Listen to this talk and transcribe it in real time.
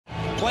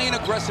playing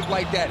aggressive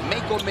like that,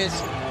 make or miss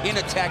in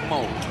attack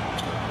mode.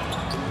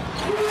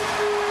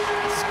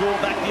 Score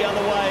back the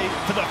other way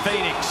for the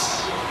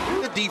Phoenix.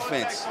 The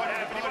defense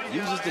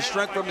uses the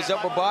strength from his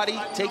upper body,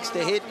 takes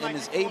the hit, and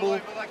is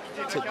able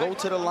to go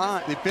to the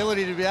line. The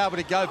ability to be able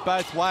to go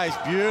both ways.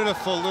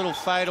 Beautiful little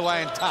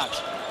fadeaway and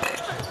touch.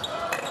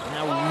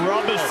 Now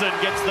Roberson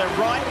gets the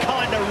right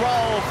kind of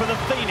roll for the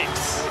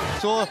Phoenix.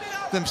 Saw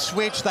them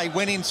switch, they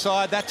went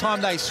inside. That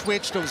time they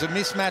switched, it was a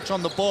mismatch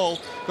on the ball.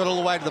 Got all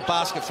the way to the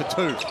basket for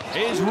two.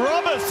 Here's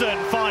Roberson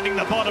finding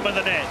the bottom of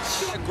the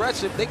net.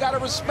 Aggressive, they gotta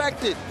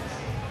respect it.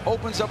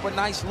 Opens up a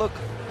nice look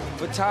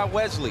for Ty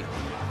Wesley.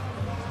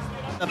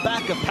 The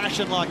back of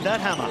passion like that,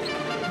 Hammer.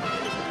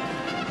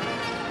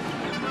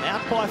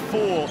 Out by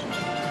 4.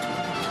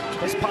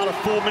 Best part of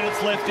 4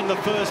 minutes left in the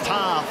first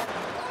half.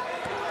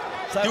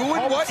 So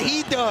doing what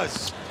he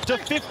does. To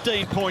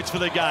 15 points for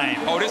the game.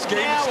 Oh, this game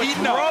now is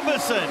heating up.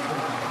 Roberson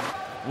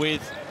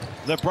with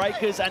the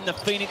Breakers and the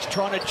Phoenix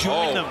trying to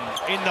join them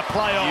in the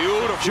playoff.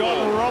 Beautiful.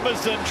 John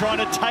Roberson trying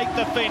to take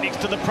the Phoenix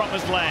to the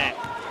promised land.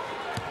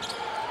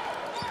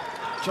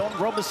 John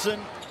Roberson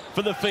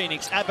for the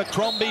Phoenix,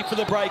 Abercrombie for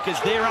the Breakers.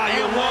 There are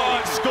your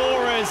leading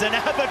scorers, and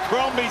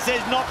Abercrombie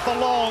says not for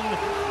long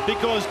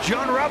because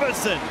John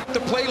Roberson. To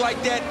play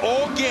like that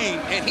all game,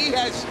 and he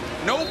has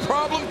no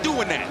problem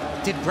doing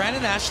that. Did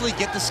Brandon Ashley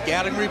get the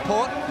scouting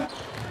report?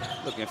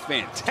 Looking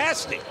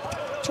fantastic.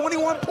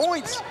 21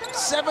 points,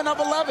 7 of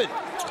 11.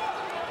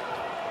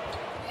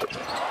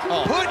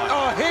 Oh. Put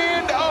a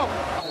hand up.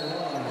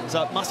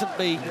 So it mustn't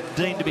be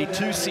deemed to be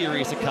too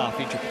serious a calf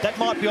injury. That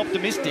might be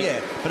optimistic, yeah,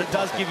 but it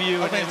does give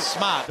you it's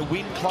smart to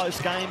win close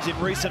games in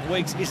recent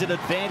weeks. Is it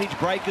advantage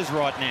Breakers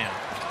right now?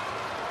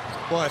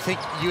 Well, I think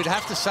you would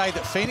have to say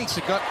that Phoenix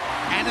have got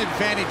an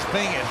advantage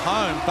being at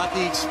home, but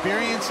the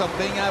experience of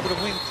being able to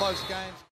win close games.